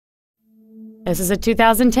This is a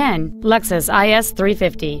 2010 Lexus IS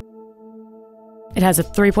 350. It has a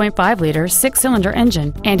 3.5-liter six-cylinder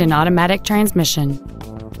engine and an automatic transmission.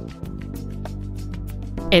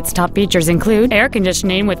 Its top features include air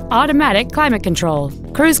conditioning with automatic climate control,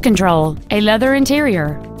 cruise control, a leather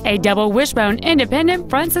interior, a double wishbone independent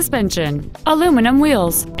front suspension, aluminum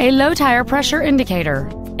wheels, a low tire pressure indicator,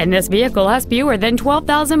 and this vehicle has fewer than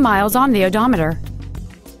 12,000 miles on the odometer.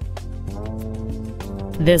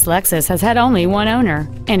 This Lexus has had only one owner,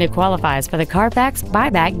 and it qualifies for the Carfax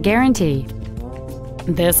buyback guarantee.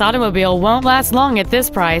 This automobile won't last long at this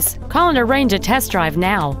price. Call and arrange a test drive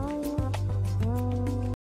now.